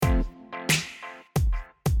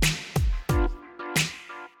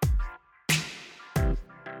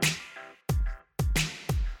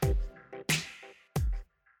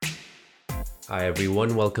Hi,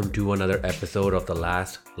 everyone. Welcome to another episode of the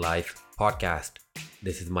Last Life podcast.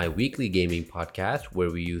 This is my weekly gaming podcast where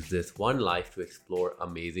we use this one life to explore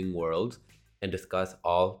amazing worlds and discuss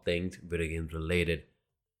all things video games related.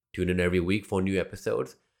 Tune in every week for new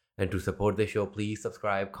episodes. And to support the show, please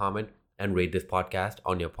subscribe, comment, and rate this podcast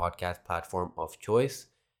on your podcast platform of choice.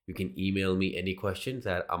 You can email me any questions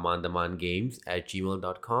at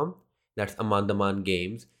amandamangames@gmail.com. That's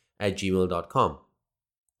amandamangames@gmail.com.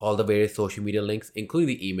 All the various social media links, including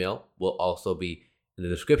the email, will also be in the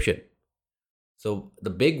description. So the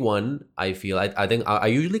big one, I think I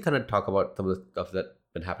usually kind of talk about some of the stuff that's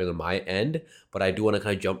been happening on my end, but I do want to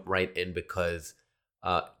kind of jump right in because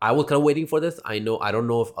I was kind of waiting for this. I don't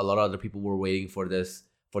know if a lot of other people were waiting for this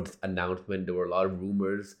announcement. There were a lot of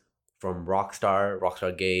rumors from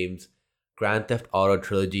Rockstar Games. Grand Theft Auto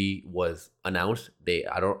Trilogy was announced.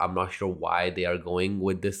 I'm not sure why they are going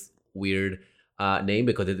with this weird name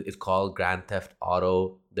because it's called Grand Theft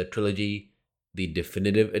Auto the Trilogy, the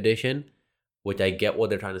Definitive Edition, which I get what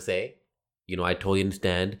they're trying to say. I totally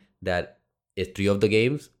understand that it's three of the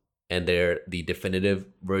games and they're the definitive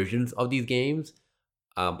versions of these games.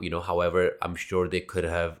 However, I'm sure they could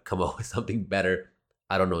have come up with something better.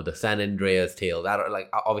 I don't know, the San Andreas tale. That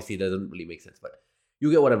obviously doesn't really make sense, but you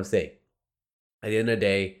get what I'm saying. At the end of the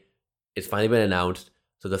day, it's finally been announced.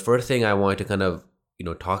 So the first thing I wanted to kind of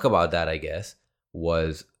talk about that, I guess,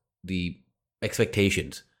 was the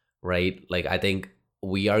expectations, right? Like, I think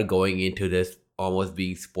we are going into this almost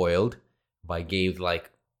being spoiled by games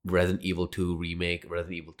like Resident Evil 2 remake,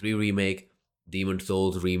 Resident Evil 3 remake, Demon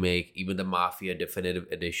Souls remake, even the Mafia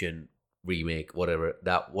Definitive Edition remake, whatever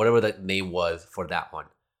that name was for that one.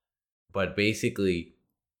 But basically,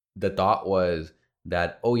 the thought was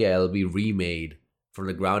that, oh yeah, it'll be remade from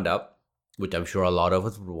the ground up, which I'm sure a lot of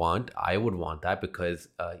us would want. I would want that because,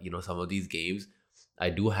 some of these games, I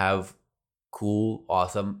do have cool,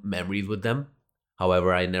 awesome memories with them.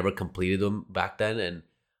 However, I never completed them back then, and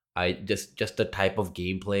I just the type of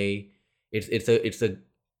gameplay. It's a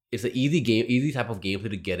easy type of gameplay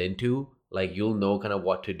to get into. Like, you'll know kind of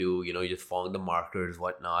what to do. You're just following the markers,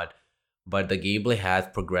 whatnot. But the gameplay has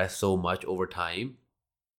progressed so much over time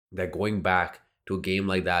that going back to a game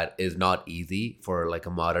like that is not easy for like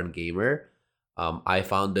a modern gamer. I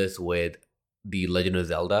found this with the Legend of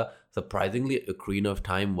Zelda. Surprisingly, Ocarina of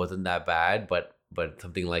Time wasn't that bad, but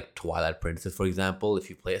something like Twilight Princess, for example,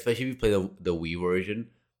 especially if you play the Wii version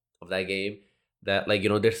of that game, that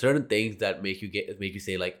there's certain things that make you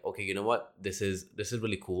say like, okay, you know what, this is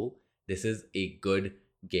really cool. This is a good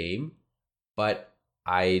game, but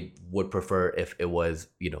I would prefer if it was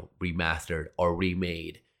remastered or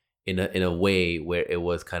remade in a way where it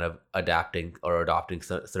was kind of adapting or adopting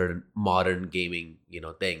certain modern gaming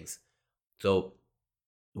things. So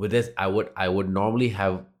with this, I would normally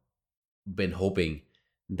have been hoping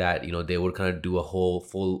that they would kind of do a whole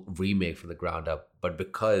full remake from the ground up, but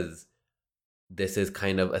because this is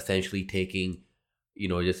kind of essentially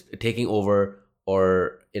just taking over,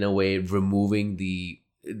 or in a way removing the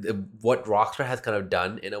what Rockstar has kind of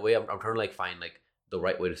done in a way. I'm trying to find the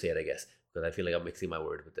right way to say it, I guess, because I feel like I'm mixing my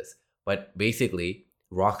words with this. But basically,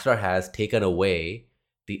 Rockstar has taken away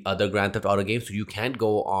the other Grand Theft Auto games, so you can't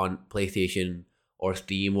go on PlayStation or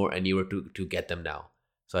Steam or anywhere to get them now.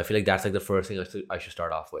 So I feel like that's the first thing I should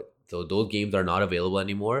start off with. So those games are not available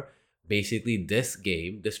anymore. Basically, this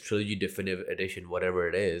game, this Trilogy Definitive Edition, whatever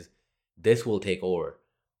it is, this will take over.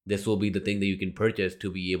 This will be the thing that you can purchase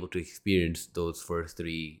to be able to experience those first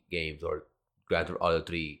three games, or Grand Theft Auto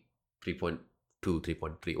 3, 3.2,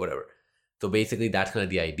 3.3, whatever. So basically, that's kind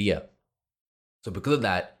of the idea. So because of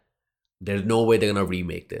that, there's no way they're gonna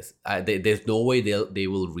remake this. There's no way they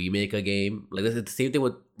will remake a game like this. It's the same thing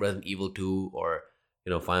with Resident Evil 2 or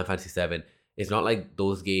Final Fantasy 7. It's not like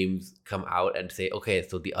those games come out and say, okay,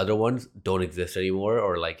 so the other ones don't exist anymore,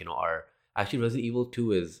 or are actually Resident Evil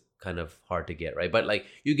 2 is kind of hard to get, right? But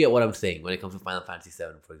you get what I'm saying when it comes to Final Fantasy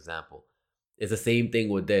 7, for example. It's the same thing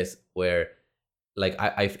with this, where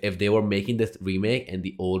if they were making this remake and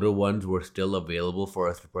the older ones were still available for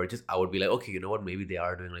us to purchase, I would be like, okay, you know what, maybe they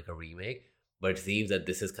are doing a remake. But it seems that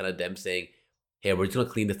this is kind of them saying, hey, we're just gonna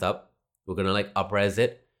clean this up. We're gonna up-res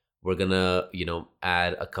it. We're gonna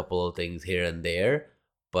add a couple of things here and there,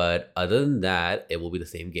 but other than that, it will be the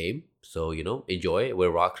same game. So enjoy.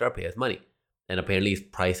 Where Rockstar pays money, and apparently it's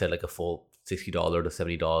priced at a full $60 to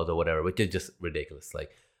 $70 or whatever, which is just ridiculous.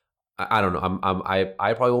 I don't know.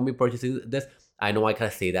 I probably won't be purchasing this. I know I kind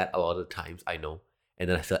of say that a lot of the times. I know, and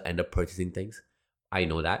then I still end up purchasing things. I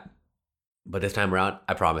know that, but this time around,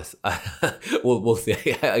 I promise. we'll see.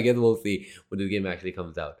 I guess we'll see when this game actually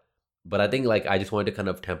comes out. But I think I just wanted to kind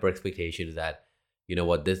of temper expectations that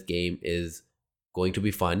this game is going to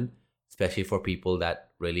be fun, especially for people that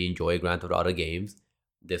really enjoy Grand Theft Auto games.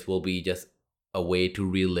 This will be just a way to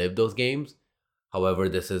relive those games. However,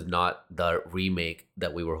 this is not the remake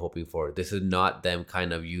that we were hoping for. This is not them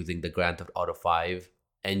kind of using the Grand Theft Auto 5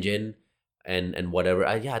 engine and whatever.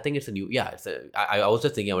 Yeah, I think it's a new. Yeah, I was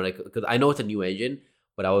just thinking, because I know it's a new engine,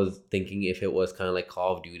 but I was thinking if it was kind of like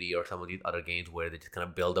Call of Duty or some of these other games where they just kind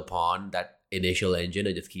of build upon that initial engine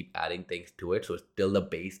and just keep adding things to it. So it's still the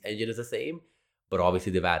base engine is the same, but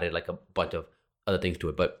obviously they've added like a bunch of other things to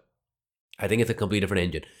it. But I think it's a completely different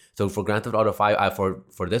engine. So for Grand Theft Auto 5,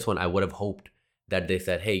 for this one, I would have hoped that they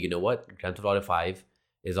said, hey, you know what? Grand Theft Auto 5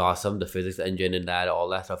 is awesome. The physics engine and that, all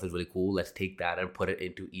that stuff is really cool. Let's take that and put it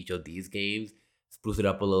into each of these games, spruce it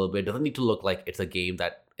up a little bit. It doesn't need to look like it's a game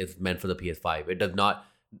that is meant for the PS5. It does not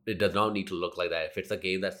need to look like that. If it's a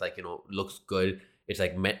game that's like, looks good, it's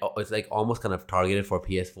like almost kind of targeted for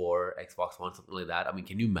PS4, Xbox One, something like that. I mean,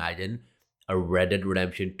 can you imagine a Red Dead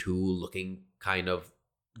Redemption 2 looking kind of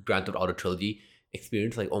Grand Theft Auto trilogy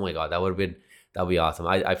experience? Like, oh my god, that'd be awesome.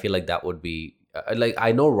 I feel like that would be like,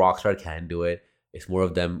 I know Rockstar can do it. It's more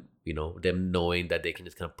of them, them knowing that they can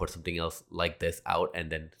just kind of put something else like this out and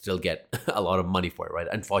then still get a lot of money for it, right?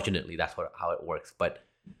 Unfortunately, that's how it works. But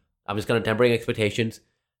I'm just kind of tempering expectations.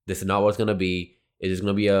 This is not what it's gonna be. It is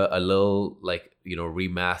gonna be a little like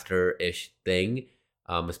remaster-ish thing,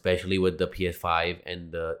 especially with the PS5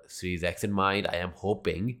 and the Series X in mind. I am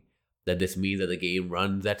hoping that this means that the game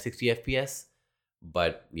runs at 60 FPS.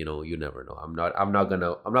 But you never know. I'm not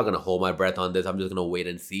gonna hold my breath on this. I'm just gonna wait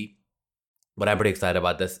and see. But I'm pretty excited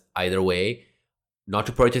about this either way. Not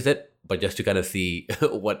to purchase it, but just to kind of see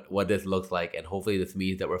what this looks like. And hopefully this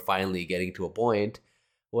means that we're finally getting to a point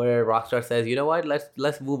where Rockstar says, you know what,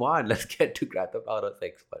 let's move on. Let's get to Grand Theft Auto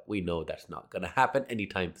 6. But we know that's not gonna happen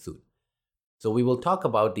anytime soon. So we will talk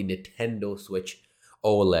about the Nintendo Switch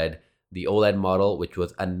OLED, the OLED model, which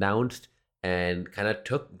was announced and kind of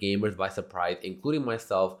took gamers by surprise, including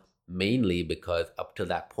myself, mainly because up to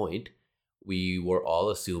that point, we were all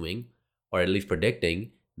assuming, or at least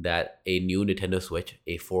predicting, that a new Nintendo Switch,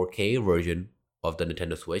 a 4K version of the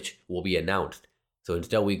Nintendo Switch, will be announced. So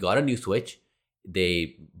instead, we got a new Switch.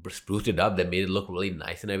 They spruced it up. They made it look really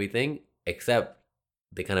nice and everything, except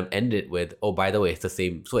they kind of ended with, oh, by the way, it's the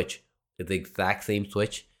same Switch. It's the exact same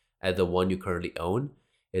Switch as the one you currently own.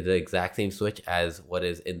 It's the exact same Switch as what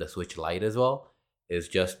is in the Switch Lite as well. It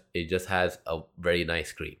just has a very nice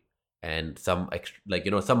screen and some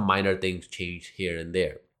some minor things changed here and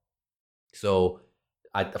there. So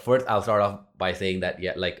first I'll start off by saying that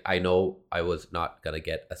I know I was not gonna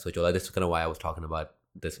get a Switch OLED. This is kind of why I was talking about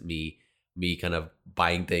this me kind of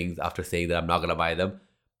buying things after saying that I'm not gonna buy them.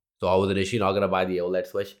 So I was initially not gonna buy the OLED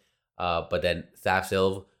Switch, but then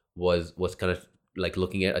Saf was kind of like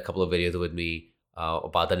looking at a couple of videos with me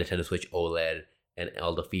about the Nintendo Switch OLED and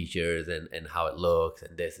all the features and how it looks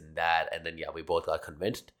and this and that. And then, we both got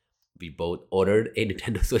convinced. We both ordered a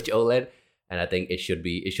Nintendo Switch OLED. And I think it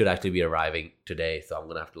should actually be arriving today. So I'm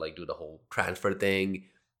going to have to do the whole transfer thing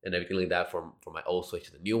and everything like that from my old Switch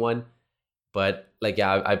to the new one. But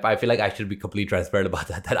I feel like I should be completely transparent about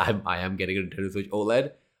that I am getting a Nintendo Switch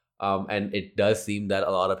OLED. And it does seem that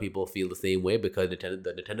a lot of people feel the same way because the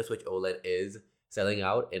Nintendo Switch OLED is selling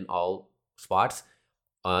out in all spots.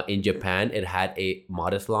 In Japan, it had a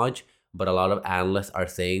modest launch, but a lot of analysts are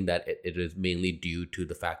saying that it is mainly due to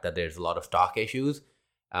the fact that there's a lot of stock issues.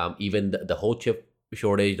 Even the whole chip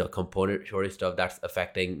shortage, the component shortage stuff, that's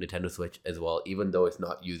affecting Nintendo Switch as well. Even though it's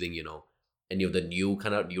not using, any of the newer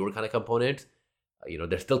kind of components,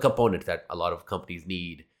 there's still components that a lot of companies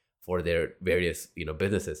need for their various,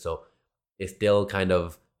 businesses. So it's still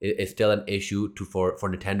it's still an issue for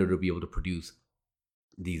Nintendo to be able to produce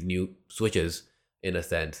these new Switches in a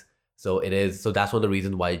sense. So that's one of the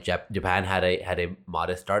reasons why Japan had a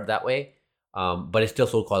modest start that way. But it's still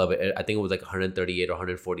sold quite a bit. I think it was like 138 or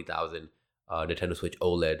 140,000 Nintendo Switch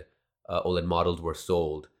OLED models were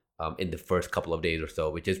sold in the first couple of days or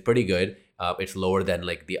so, which is pretty good. It's lower than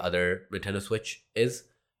like the other Nintendo Switch is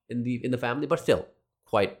in the family, but still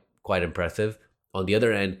quite impressive. On the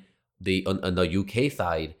other end, on the UK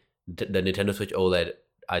side, the Nintendo Switch OLED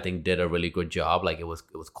I think did a really good job. Like it was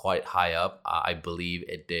quite high up. I believe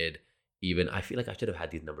it did. Even I feel like I should have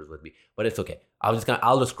had these numbers with me, but it's okay.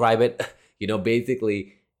 I'll describe it.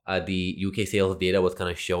 Basically, the UK sales data was kind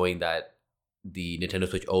of showing that the Nintendo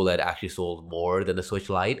Switch OLED actually sold more than the Switch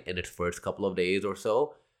Lite in its first couple of days or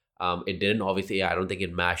so. It didn't, obviously. I don't think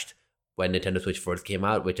it matched when Nintendo Switch first came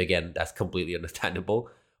out, which again, that's completely understandable.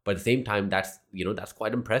 But at the same time, that's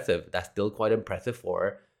quite impressive. That's still quite impressive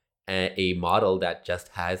for a model that just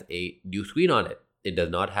has a new screen on it. It does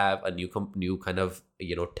not have a new kind of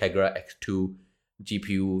Tegra X2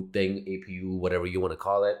 GPU thing, APU, whatever you want to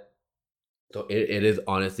call it. So it is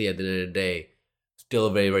honestly, at the end of the day, still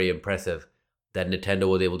very, very impressive that Nintendo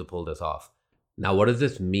was able to pull this off. Now, what does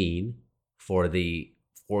this mean for the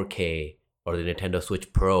 4K or the Nintendo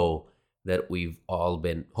Switch Pro that we've all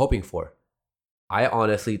been hoping for? I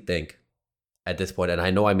honestly think at this point, and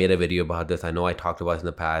I know I made a video about this, I know I talked about this in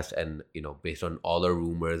the past, and based on all the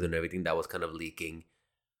rumors and everything that was kind of leaking,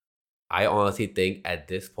 I honestly think at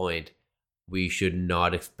this point we should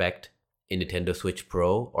not expect a Nintendo Switch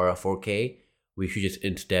Pro or a 4K. We should just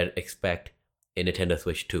instead expect a Nintendo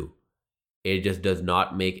Switch 2. It just does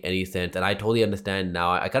not make any sense, and I totally understand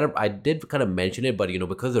now. I did kind of mention it, but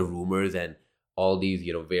because of rumors and all these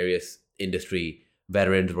various industry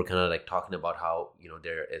veterans were kind of like talking about how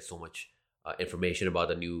there is so much information about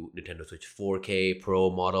the new Nintendo Switch 4K Pro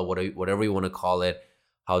model, whatever you want to call it,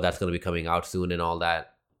 how that's going to be coming out soon and all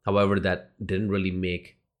that. However, that didn't really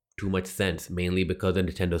make too much sense, mainly because the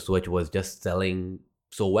Nintendo Switch was just selling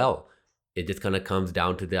so well. It just kind of comes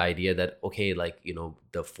down to the idea that, okay, like,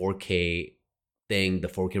 the 4K thing, the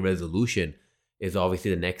 4K resolution is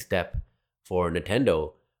obviously the next step for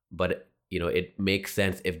Nintendo. But, it makes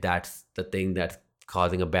sense if that's the thing that's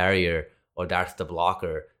causing a barrier, or that's the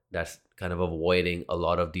blocker that's kind of avoiding a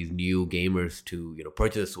lot of these new gamers to,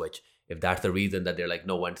 purchase a Switch. If that's the reason that they're like,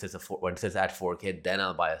 no, once it's at 4K, then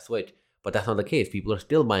I'll buy a Switch. But that's not the case. People are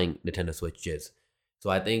still buying Nintendo Switches. So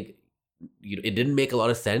I think it didn't make a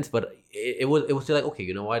lot of sense, but it was still like, okay,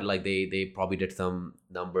 you know what? Like they probably did some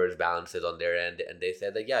numbers balances on their end, and they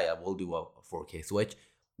said that yeah, we'll do a 4K Switch.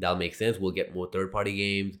 That'll make sense. We'll get more third party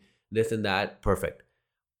games, this and that, perfect.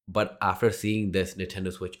 But after seeing this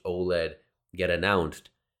Nintendo Switch OLED get announced,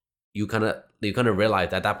 you kind of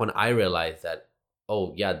realize, at that point I realized that,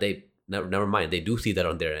 oh yeah, they never mind. They do see that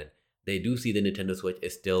on their end. They do see the Nintendo Switch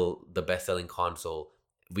is still the best selling console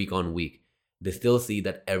week on week. They still see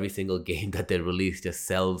that every single game that they release just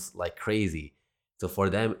sells like crazy. So for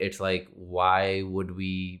them, it's like, why would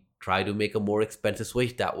we try to make a more expensive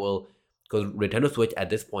Switch that will, because Nintendo Switch at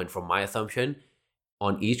this point, from my assumption,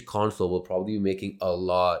 on each console will probably be making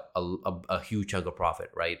a huge chunk of profit,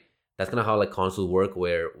 right? That's kind of how like consoles work,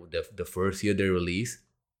 where the first year they release,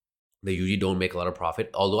 they usually don't make a lot of profit.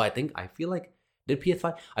 Although I feel like, did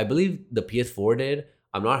PS5? I believe the PS4 did.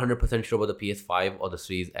 I'm not 100% sure about the PS5 or the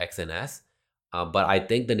Series X and S. But I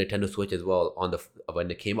think the Nintendo Switch as well, when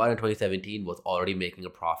it came out in 2017, was already making a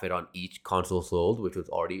profit on each console sold, which was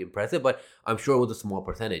already impressive. But I'm sure it was a small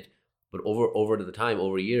percentage. But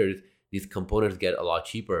over years, these components get a lot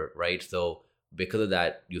cheaper, right? So because of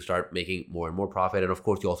that, you start making more and more profit, and of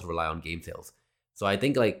course, you also rely on game sales. So I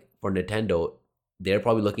think like for Nintendo, they're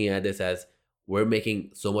probably looking at this as, we're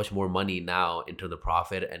making so much more money now in terms of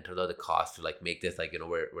profit and in terms of the cost to like make this, like,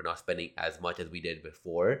 we're not spending as much as we did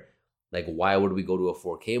before. Like, why would we go to a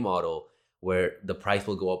 4K model where the price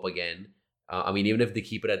will go up again? I mean, even if they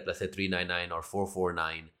keep it at, let's say, 399 or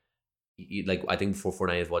 449, like I think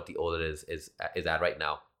 449 is what the OLED is at right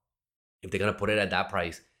now. If they're gonna put it at that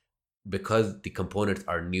price, because the components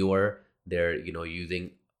are newer, they're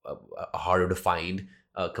using a harder to find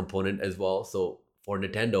component as well. So for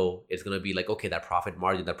Nintendo, it's gonna be like, okay, that profit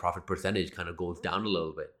margin, that profit percentage kind of goes down a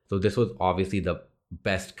little bit. So this was obviously the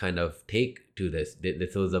best kind of take to this.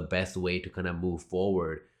 This was the best way to kind of move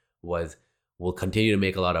forward, was we'll continue to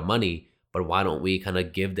make a lot of money, but why don't we kind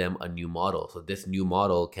of give them a new model? So this new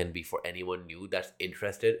model can be for anyone new that's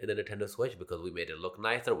interested in the Nintendo Switch, because we made it look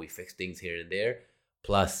nicer, we fixed things here and there.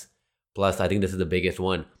 Plus I think this is the biggest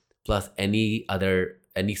one. Plus any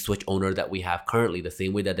Switch owner that we have currently, the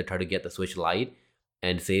same way that they try to get the Switch Lite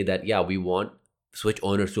and say that, yeah, we want Switch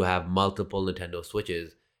owners to have multiple Nintendo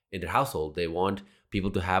Switches in their household. They want people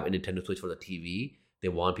to have a Nintendo Switch for the TV. They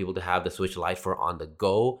want people to have the Switch Lite for on the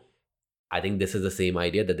go. I think this is the same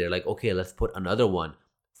idea, that they're like, okay, let's put another one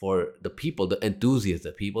for the people, the enthusiasts,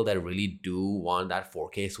 the people that really do want that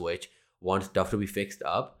 4K Switch, want stuff to be fixed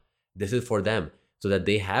up. This is for them, so that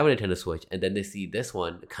they have a Nintendo Switch, and then they see this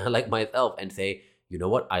one, kind of like myself, and say, you know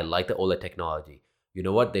what, I like the OLED technology. You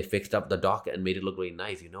know what, they fixed up the dock and made it look really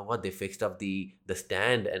nice. You know what, they fixed up the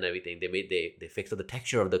stand and everything. They fixed up the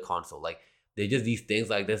texture of the console. Like, they're just these things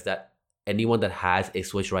like this that anyone that has a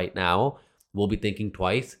Switch right now will be thinking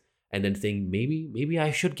twice, and then saying, maybe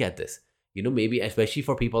I should get this. Maybe especially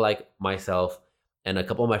for people like myself and a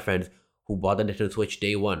couple of my friends who bought the Nintendo Switch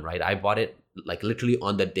day one, right? I bought it like literally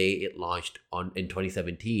on the day it launched in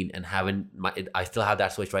 2017, and I still have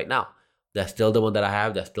that Switch right now. That's still the one that I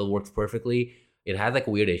have. That still works perfectly. It has like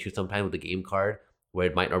a weird issue sometimes with the game card, where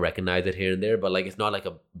it might not recognize it here and there, but like it's not like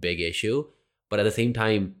a big issue. But at the same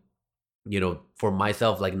time, for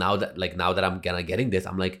myself, like now that I'm kind of getting this,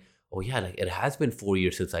 I'm like, oh yeah, like it has been 4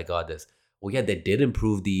 years since I got this. Oh yeah, they did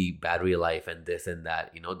improve the battery life and this and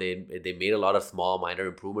that. They made a lot of small minor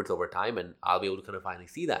improvements over time, and I'll be able to kind of finally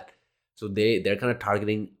see that. So they're kind of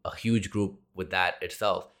targeting a huge group with that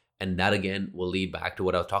itself, and that again will lead back to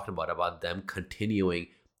what I was talking about them continuing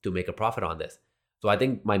to make a profit on this. So I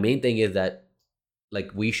think my main thing is that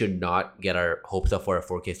like we should not get our hopes up for a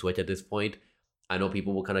 4K Switch at this point. I know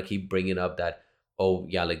people will kind of keep bringing up that, oh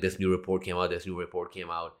yeah, like this new report came out, this new report came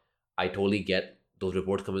out. I totally get those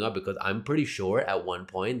reports coming up because I'm pretty sure at one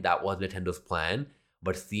point that was Nintendo's plan.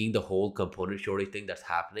 But seeing the whole component shortage thing that's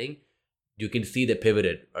happening, you can see they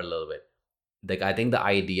pivoted a little bit. Like I think the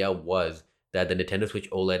idea was that the Nintendo Switch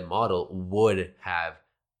OLED model would have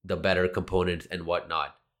the better components and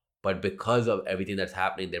whatnot. But because of everything that's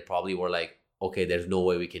happening, they probably were like, okay, there's no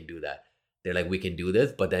way we can do that. They're like, we can do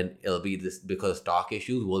this, but then it'll be this because of stock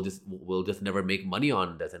issues. We'll just never make money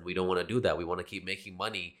on this, and we don't want to do that. We want to keep making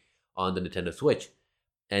money on the Nintendo Switch.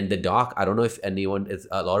 And the dock, I don't know if anyone is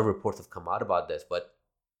a lot of reports have come out about this, but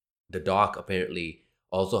the dock apparently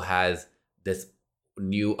also has this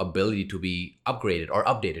new ability to be upgraded or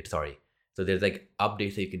updated. Sorry, so there's like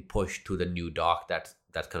updates that you can push to the new dock that's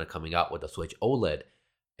kind of coming out with the Switch OLED.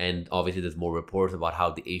 And obviously, there's more reports about how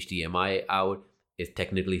the HDMI out is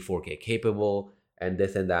technically 4K capable and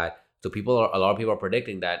this and that. So a lot of people are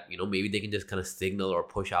predicting that maybe they can just kind of signal or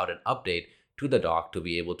push out an update to the dock to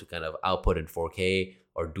be able to kind of output in 4K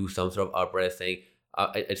or do some sort of upres thing.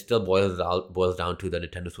 It still boils down to the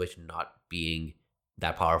Nintendo Switch not being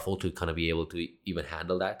that powerful to kind of be able to even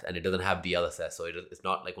handle that, and it doesn't have DLSS, so it's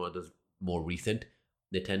not like one of those more recent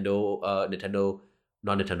not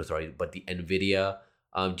Nintendo, sorry, but the Nvidia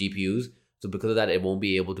GPUs. So because of that, it won't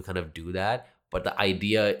be able to kind of do that. But the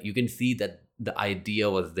idea, you can see that the idea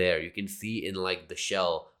was there. You can see in like the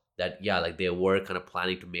shell that yeah, like they were kind of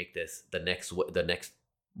planning to make this the next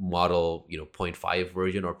model, 0.5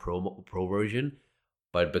 version or pro version.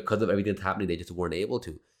 But because of everything that's happening, they just weren't able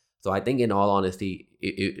to. So I think, in all honesty,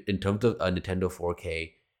 in terms of a Nintendo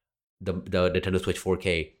 4K, the Nintendo Switch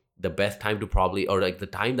 4K, the best time to probably, or like the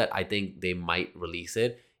time that I think they might release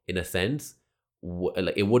it, in a sense,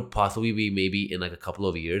 like it would possibly be maybe in like a couple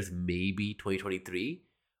of years, maybe 2023.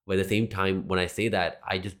 But at the same time, when I say that,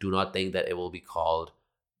 I just do not think that it will be called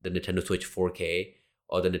the Nintendo Switch 4K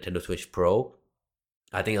or the Nintendo Switch Pro.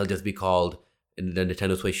 I think it'll just be called the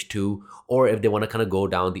Nintendo Switch 2, or if they want to kind of go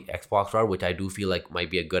down the Xbox route, which I do feel like might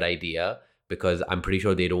be a good idea, because I'm pretty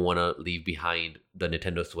sure they don't want to leave behind the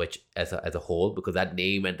Nintendo Switch as a whole, because that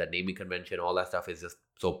name and that naming convention, all that stuff is just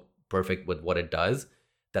so perfect with what it does,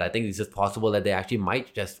 that I think it's just possible that they actually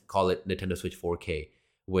might just call it Nintendo Switch 4K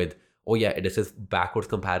with, oh yeah, this is backwards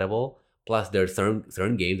compatible, plus there's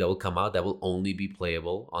certain games that will come out that will only be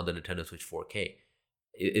playable on the Nintendo Switch 4K.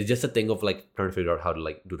 It's just a thing of like trying to figure out how to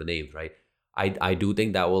like do the names, right? I do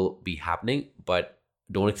think that will be happening, but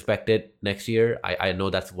don't expect it next year. I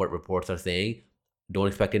know that's what reports are saying. Don't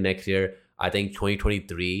expect it next year. I think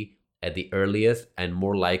 2023 at the earliest, and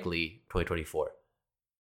more likely 2024.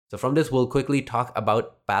 So from this, we'll quickly talk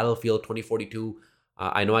about Battlefield 2042.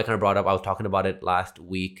 I know I kind of brought up, I was talking about it last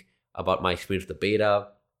week, about my experience with the beta,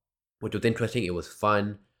 which was interesting. It was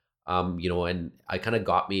fun, and I kind of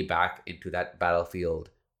got me back into that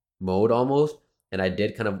Battlefield mode almost. And I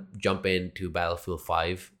did kind of jump into Battlefield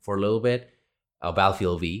 5 for a little bit,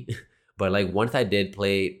 Battlefield V. But like once I did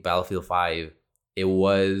play Battlefield 5, it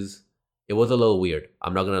was a little weird.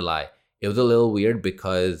 I'm not gonna lie. It was a little weird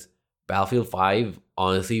because Battlefield 5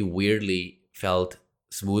 honestly weirdly felt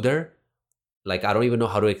smoother. Like I don't even know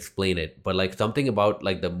how to explain it, but like something about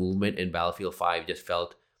like the movement in Battlefield 5 just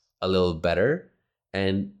felt a little better.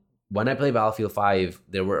 And when I played Battlefield 5,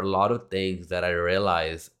 there were a lot of things that I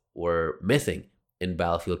realized were missing in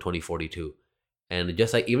Battlefield 2042. And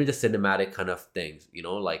just like even just cinematic kind of things,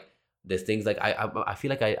 like there's things like I feel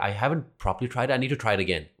like I haven't properly tried it. I need to try it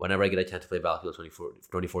again whenever I get a chance to play Battlefield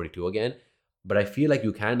 2042 again. But I feel like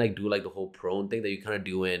you can like do like the whole prone thing that you kind of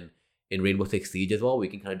do in Rainbow Six Siege as well. We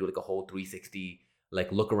can kind of do like a whole 360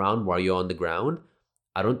 like look around while you're on the ground.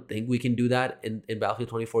 I don't think we can do that in Battlefield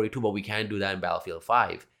 2042, but we can do that in Battlefield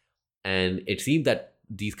 5. And it seemed that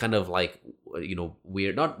these kind of like,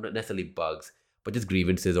 weird, not necessarily bugs, but just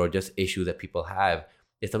grievances or just issues that people have,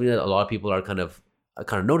 is something that a lot of people are kind of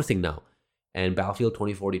noticing now. And Battlefield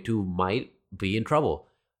 2042 might be in trouble.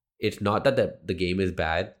 It's not that the game is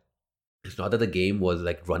bad. It's not that the game was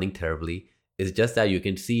like running terribly. It's just that you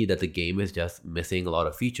can see that the game is just missing a lot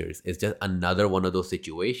of features. It's just another one of those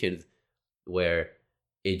situations where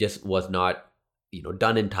it just was not,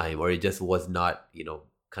 done in time, or it just was not,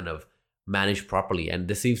 kind of managed properly. And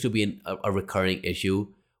this seems to be a recurring issue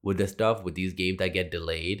with this stuff, with these games that get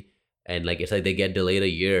delayed. and like it's like they get delayed a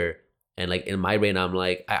year. And like in my brain, I'm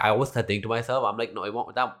like, I always kind of think to myself, I'm like, no, it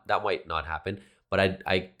won't. That might not happen. But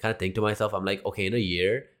I kind of think to myself, I'm like, okay, in a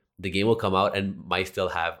year, the game will come out and might still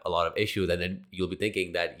have a lot of issues, and then you'll be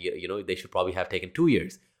thinking that they should probably have taken 2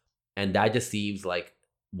 years, and that just seems like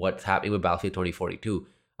what's happening with Battlefield 2042.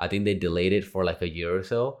 I think they delayed it for like a year or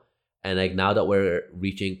so, and like now that we're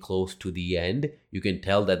reaching close to the end, you can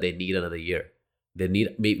tell that they need another year. They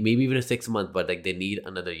need maybe even a 6 month, but like they need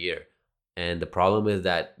another year. And the problem is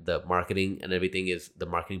that the marketing and everything is the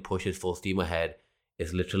marketing push is full steam ahead.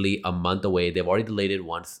 It's literally a month away. They've already delayed it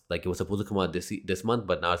once. Like it was supposed to come out this month,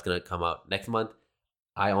 but now it's gonna come out next month.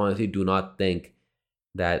 I honestly do not think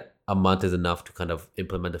that a month is enough to kind of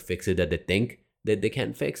implement the fixes that they think that they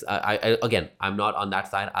can fix. Again, I'm not on that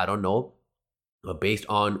side. I don't know. But based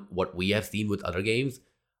on what we have seen with other games,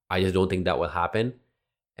 I just don't think that will happen.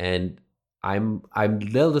 And I'm a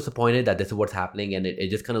little disappointed that this is what's happening, and it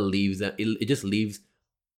just kind of leaves it just leaves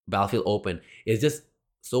Battlefield open. It's just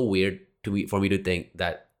so weird to me for me to think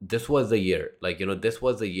that this was the year, like this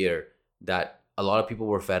was the year that a lot of people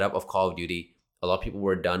were fed up of Call of Duty. A lot of people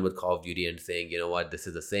were done with Call of Duty and saying, you know what, this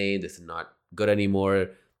is the same. This is not good anymore.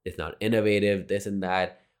 It's not innovative. This and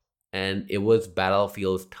that, and it was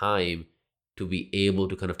Battlefield's time to be able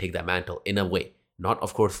to kind of take that mantle in a way. Not,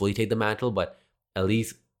 of course, fully take the mantle, but at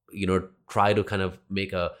least try to kind of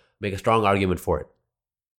make a strong argument for it.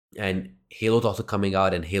 And Halo's also coming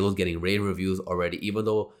out, and Halo's getting rave reviews already, even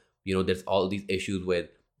though there's all these issues with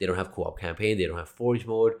they don't have co-op campaign, they don't have Forge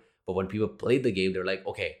mode. But when people played the game, they're like,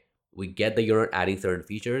 okay, we get that you're not adding certain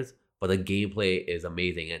features, but the gameplay is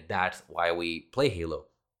amazing, and that's why we play Halo.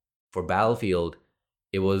 For Battlefield,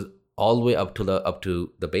 it was all the way up to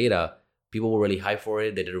the beta. People were really hyped for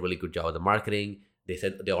it. They did a really good job of the marketing.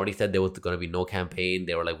 They already said there was going to be no campaign.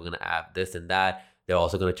 They were like, we're going to add this and that. They're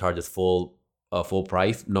also going to charge us full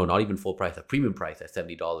price. No, not even full price, a premium price at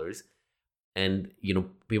 $70. And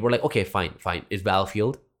people were like, okay, fine. It's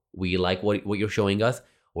Battlefield. We like what you're showing us.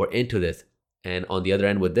 We're into this. And on the other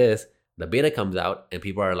end with this, the beta comes out and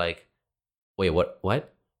people are like, wait,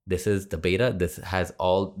 what? This is the beta. This has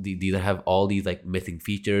these have all these like missing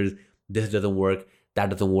features. This doesn't work. That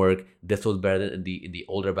doesn't work. This was better than in the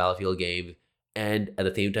older Battlefield games. And at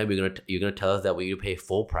the same time, you're gonna tell us that we need to pay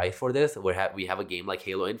full price for this. We have a game like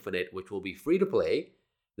Halo Infinite, which will be free to play.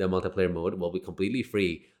 The multiplayer mode will be completely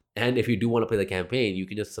free. And if you do want to play the campaign, you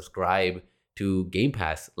can just subscribe to Game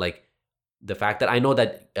Pass. Like the fact that I know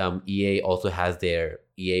that EA also has their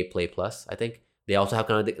EA Play Plus. I think they also have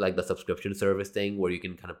kind of like the subscription service thing where you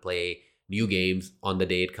can kind of play new games on the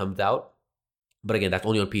day it comes out. But again, that's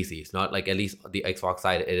only on PC. It's not like, at least the Xbox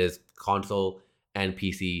side, it is console and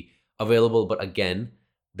PC available. But again,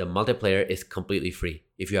 the multiplayer is completely free.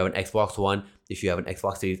 If you have an Xbox One, if you have an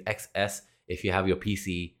Xbox Series XS, if you have your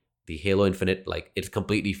PC, the Halo Infinite, like it's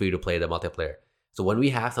completely free to play the multiplayer. So when we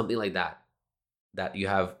have something like that you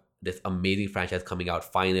have this amazing franchise coming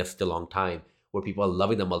out finally after a long time, where people are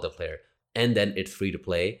loving the multiplayer, and then it's free to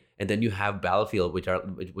play, and then you have Battlefield, which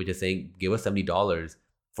is saying give us $70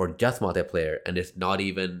 for just multiplayer, and it's not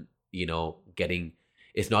even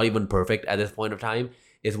it's not even perfect at this point of time.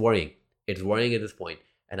 It's worrying. It's worrying at this point.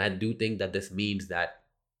 And I do think that this means that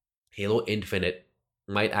Halo Infinite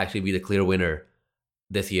might actually be the clear winner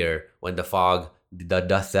this year when the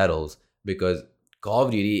dust settles, because Call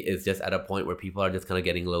of Duty is just at a point where people are just kind of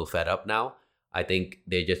getting a little fed up now. I think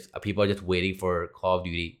people are just waiting for Call of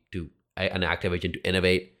Duty and Activision to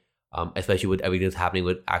innovate, especially with everything that's happening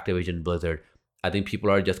with Activision Blizzard. I think people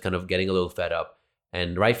are just kind of getting a little fed up,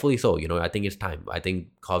 and rightfully so. I think it's time. I think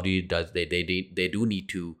Call of Duty they do need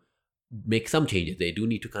to make some changes. They do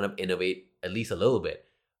need to kind of innovate at least a little bit.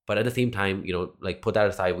 But at the same time, like put that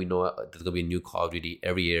aside, we know there's gonna be a new Call of Duty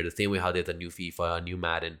every year. The same way how there's a new FIFA, a new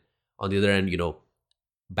Madden. On the other end,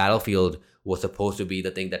 Battlefield was supposed to be the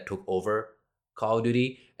thing that took over Call of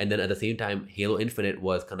Duty, and then at the same time, Halo Infinite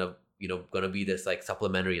was kind of gonna be this like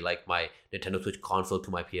supplementary, like my Nintendo Switch console to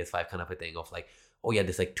my PS5 kind of a thing of like, oh yeah,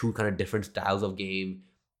 there's like two kind of different styles of game,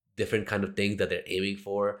 different kind of things that they're aiming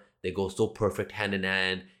for. They go so perfect hand in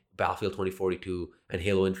hand. Battlefield 2042 and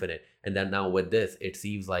Halo Infinite, and then now with this, it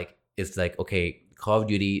seems like it's like, okay, Call of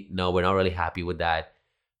Duty, no, we're not really happy with that.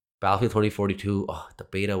 Battlefield 2042, oh, the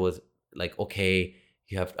beta was like, okay,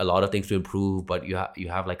 you have a lot of things to improve, but you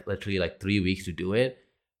have like literally like 3 weeks to do it.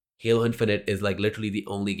 Halo Infinite is like literally the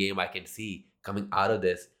only game I can see coming out of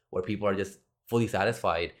this where people are just fully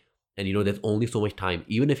satisfied. And there's only so much time.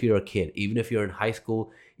 Even if you're a kid, even if you're in high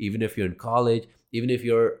school, even if you're in college, even if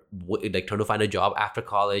you're like trying to find a job after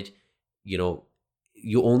college,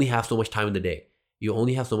 you only have so much time in the day. You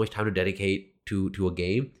only have so much time to dedicate to a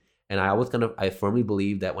game. And I firmly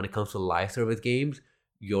believe that when it comes to live service games,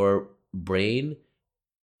 your brain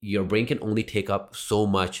your brain can only take up so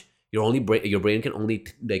much. Your brain can only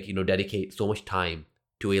dedicate so much time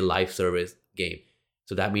to a live service game.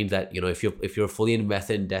 So that means that if you're fully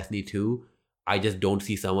invested in Destiny 2, I just don't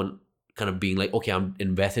see someone kind of being like, okay, I'm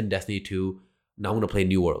invested in Destiny 2, now I'm gonna play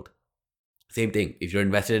New World. Same thing. If you're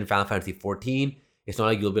invested in Final Fantasy 14, it's not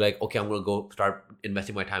like you'll be like, okay, I'm gonna go start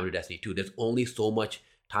investing my time into Destiny 2. There's only so much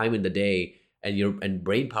time in the day and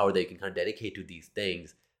brain power that you can kind of dedicate to these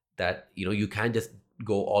things that you can't just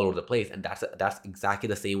go all over the place. And that's exactly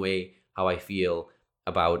the same way how I feel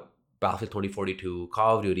about Battlefield 2042,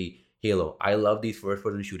 Call of Duty, Halo. I love these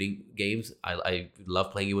first-person shooting games. I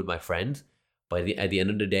love playing it with my friends, but at the end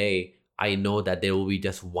of the day, I know that there will be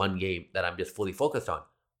just one game that I'm just fully focused on.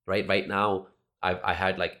 Right now, I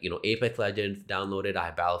had Apex Legends downloaded, I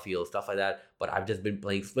have Battlefield, stuff like that, but I've just been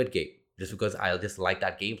playing Splitgate just because I just like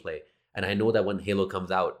that gameplay. And I know that when Halo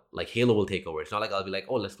comes out, like Halo will take over. It's not like I'll be like,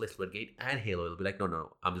 oh, let's play Splitgate and Halo. It'll be like,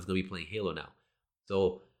 no, I'm just gonna be playing Halo now.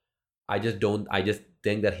 So I just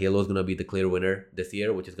think that Halo is gonna be the clear winner this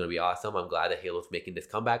year, which is gonna be awesome. I'm glad that Halo's making this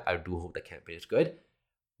comeback. I do hope the campaign is good.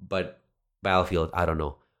 But Battlefield, I don't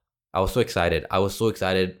know. I was so excited.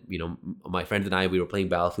 My friends and I, we were playing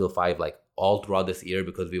Battlefield 5 like all throughout this year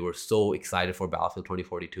because we were so excited for Battlefield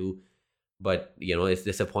 2042. But it's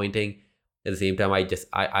disappointing. At the same time, I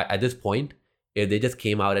at this point, if they just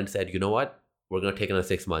came out and said, you know what, we're gonna take another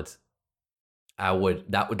 6 months,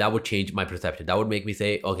 that would change my perception. That would make me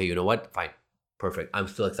say, okay, you know what, fine, perfect. I'm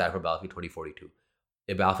still excited for Battlefield 2042.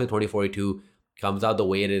 If Battlefield 2042 comes out the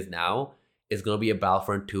way it is now, it's gonna be a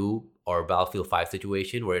Battlefront 2 or Battlefield 5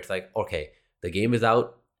 situation where it's like, okay, the game is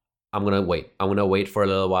out. I'm gonna wait. I'm gonna wait for a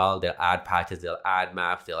little while. They'll add patches. They'll add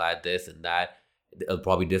maps. They'll add this and that. They'll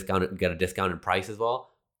probably get a discounted price as well,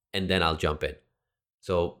 and then I'll jump in.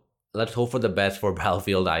 So let's hope for the best for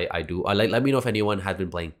Battlefield. I do. Let me know if anyone has been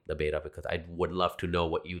playing the beta because I would love to know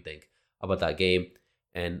what you think about that game.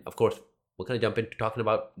 And of course, we're gonna jump into talking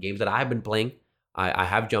about games that I've been playing. I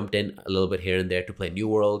have jumped in a little bit here and there to play New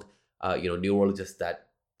World. New World is just that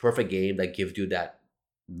perfect game that gives you that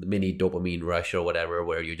mini dopamine rush or whatever,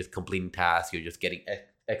 where you're just completing tasks, you're just getting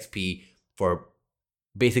XP for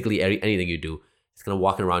basically anything you do. It's kind of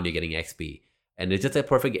walking around, you're getting XP, and it's just a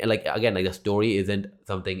perfect, like, again, like the story isn't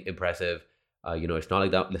something impressive. It's not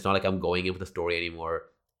like that. It's not like I'm going in with the story anymore.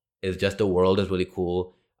 It's just the world is really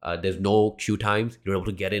cool. There's no queue times. You're able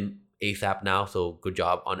to get in ASAP now. So good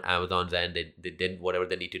job on Amazon's end. They did whatever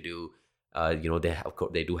they need to do.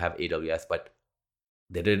 They do have AWS, but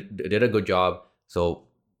they did a good job. So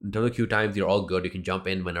in terms of queue times, you're all good. You can jump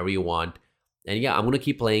in whenever you want. And yeah, I'm gonna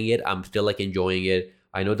keep playing it. I'm still like enjoying it.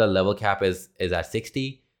 I know the level cap is at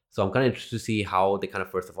 60, so I'm kind of interested to see how they kind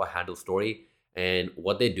of first of all handle story and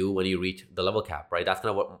what they do when you reach the level cap. Right, that's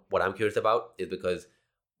kind of what I'm curious about, is because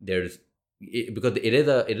it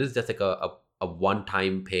is just like a one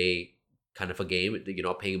time pay kind of a game. You're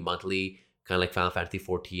not paying monthly, kind of like Final Fantasy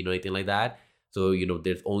 14 or anything like that. So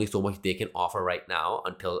there's only so much they can offer right now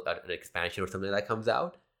until an expansion or something like that comes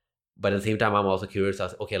out. But at the same time, I'm also curious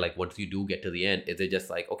as, okay, like once you do get to the end, is it just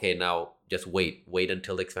like, okay, now just wait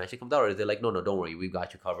until the expansion comes out? Or is it like, no, don't worry, we've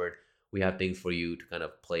got you covered. We have things for you to kind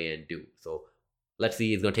of play and do. So let's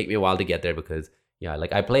see. It's going to take me a while to get there because, yeah,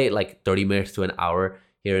 like I play like 30 minutes to an hour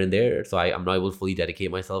here and there. So I'm not able to fully dedicate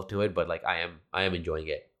myself to it, but like I am enjoying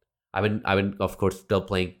it. I've been, of course, still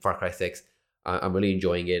playing Far Cry 6. I'm really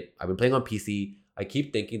enjoying it. I've been playing on PC. I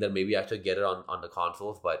keep thinking that maybe I should get it on the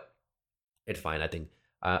consoles, but it's fine. I think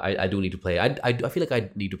I do need to play. I feel like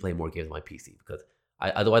I need to play more games on my PC because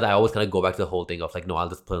otherwise I always kind of go back to the whole thing of like, no, I'll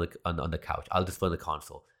just play on the couch. I'll just play on the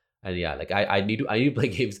console. And yeah, like I need to play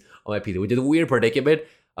games on my PC, which is a weird predicament.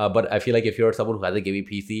 But I feel like if you're someone who has a gaming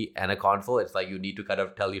PC and a console, it's like you need to kind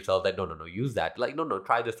of tell yourself that no, use that. Like no,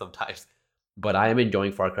 try this sometimes. But I am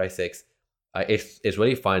enjoying Far Cry 6. It's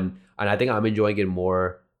really fun, and I think I'm enjoying it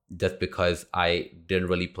more just because I didn't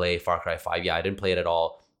really play Far Cry 5. Yeah, I didn't play it at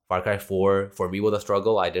all. Far Cry 4 for me was a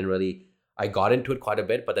struggle. I got into it quite a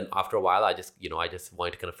bit, but then after a while, I just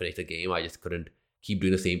wanted to kind of finish the game. I just couldn't keep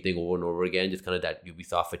doing the same thing over and over again. Just kind of that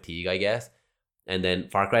Ubisoft fatigue, I guess. And then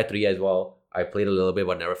Far Cry 3 as well. I played a little bit,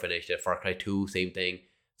 but never finished it. Far Cry 2, same thing.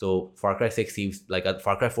 So Far Cry 6 seems like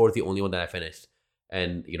Far Cry 4 is the only one that I finished.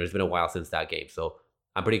 And, it's been a while since that game. So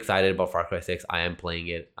I'm pretty excited about Far Cry 6. I am playing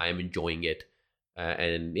it. I am enjoying it.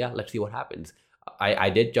 And yeah, let's see what happens. I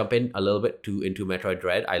did jump in a little bit into Metroid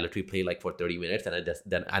Dread. I literally played like for 30 minutes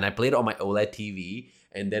and I played it on my OLED TV.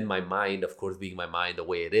 And then my mind, of course, being my mind the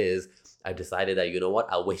way it is, I decided that, you know what,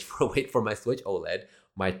 I'll wait for my Switch OLED,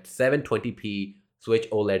 my 720p Switch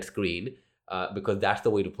OLED screen. because that's the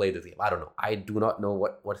way to play this game. I don't know. I do not know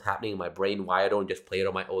what's happening in my brain, why I don't just play it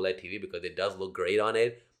on my OLED TV, because it does look great on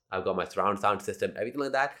it. I've got my surround sound system, everything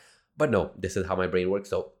like that. But no, this is how my brain works.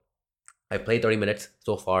 So I played 30 minutes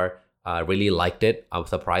so far. Really liked it. I was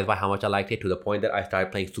surprised by how much I liked it, to the point that I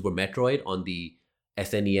started playing Super Metroid on the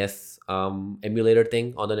SNES emulator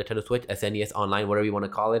thing on the Nintendo Switch, SNES Online, whatever you want to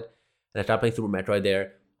call it. And I started playing Super Metroid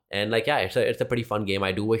there. And like, yeah, it's a pretty fun game.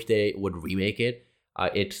 I do wish they would remake it.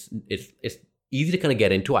 It's easy to kind of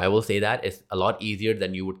get into. I will say that it's a lot easier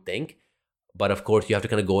than you would think. But of course, you have to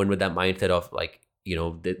kind of go in with that mindset of like,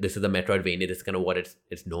 this is a Metroidvania. This is kind of what it's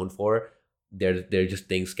known for. There's just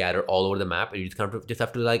things scattered all over the map, and you just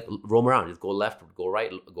have to like roam around. Just go left, go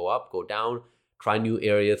right, go up, go down, try new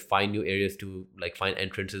areas, find new areas to like find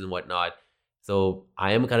entrances and whatnot. So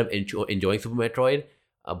I am kind of enjoying Super Metroid.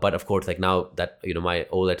 But of course, like now that my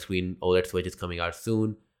OLED Switch is coming out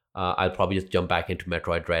soon, I'll probably just jump back into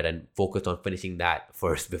Metroid Dread and focus on finishing that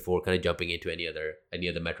first before kind of jumping into any other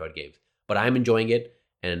Metroid games. But I'm enjoying it,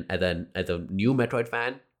 and as a new Metroid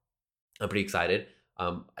fan, I'm pretty excited.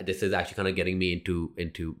 This is actually kind of getting me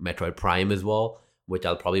into Metroid Prime as well, which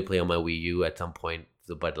I'll probably play on my Wii U at some point.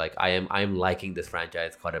 So, but like I'm liking this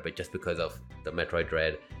franchise quite a bit just because of the Metroid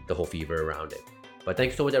Dread, the whole fever around it. But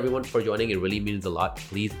thanks so much everyone for joining. It really means a lot.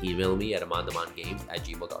 Please email me at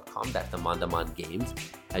amandamangames@gmail.com. That's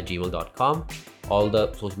amandamangames@gmail.com. All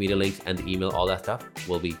the social media links and the email, all that stuff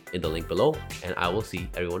will be in the link below. And I will see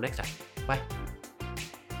everyone next time. Bye.